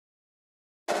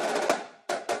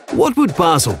What would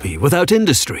Basel be without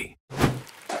industry?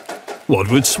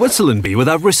 What would Switzerland be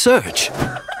without research?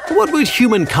 What would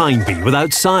humankind be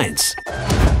without science?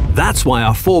 That's why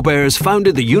our forebears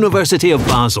founded the University of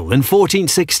Basel in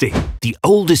 1460, the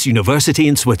oldest university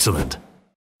in Switzerland.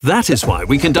 That is why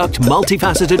we conduct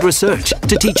multifaceted research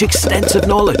to teach extensive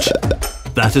knowledge.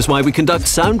 That is why we conduct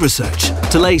sound research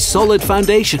to lay solid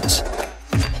foundations.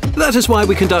 That is why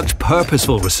we conduct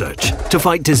purposeful research to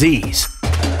fight disease.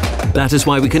 That is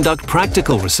why we conduct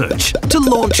practical research to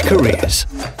launch careers.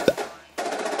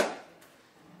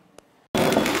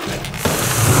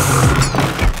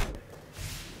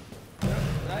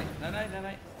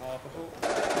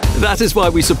 That is why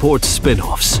we support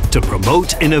spin-offs to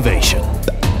promote innovation.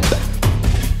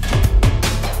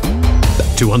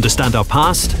 To understand our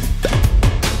past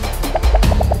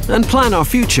and plan our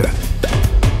future.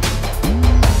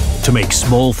 To make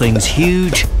small things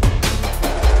huge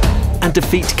and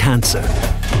defeat cancer.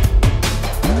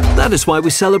 That is why we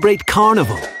celebrate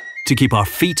Carnival, to keep our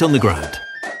feet on the ground.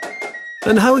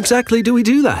 And how exactly do we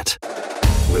do that?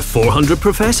 With 400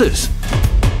 professors,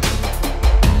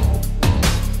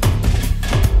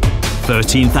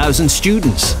 13,000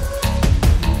 students,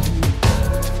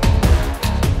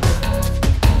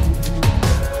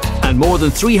 and more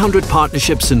than 300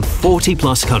 partnerships in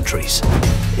 40+ countries,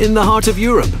 in the heart of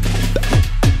Europe.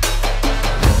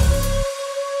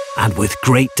 And with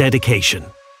great dedication.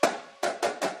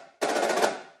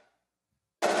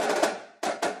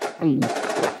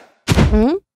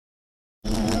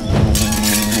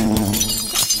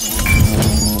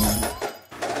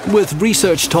 With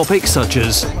research topics such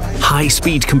as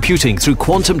high-speed computing through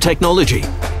quantum technology,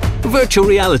 virtual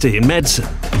reality in medicine,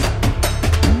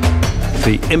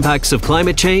 the impacts of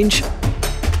climate change,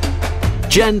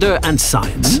 gender and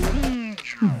science,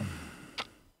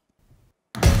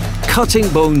 cutting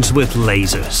bones with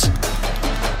lasers,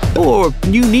 or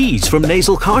new knees from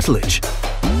nasal cartilage,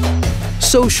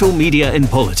 social media in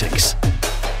politics,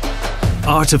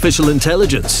 artificial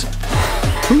intelligence,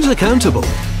 who's accountable?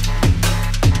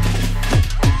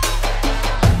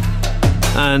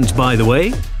 And by the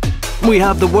way, we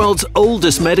have the world's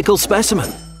oldest medical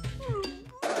specimen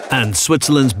and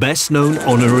Switzerland's best-known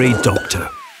honorary doctor.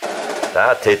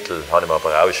 Den Titel habe ich mir aber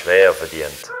auch schwer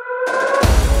verdient.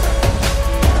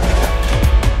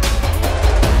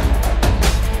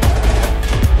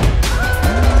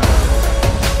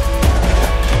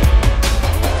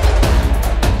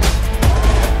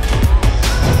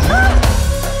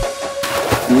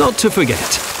 Not to forget,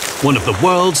 one of the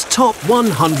world's top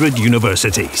 100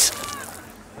 universities.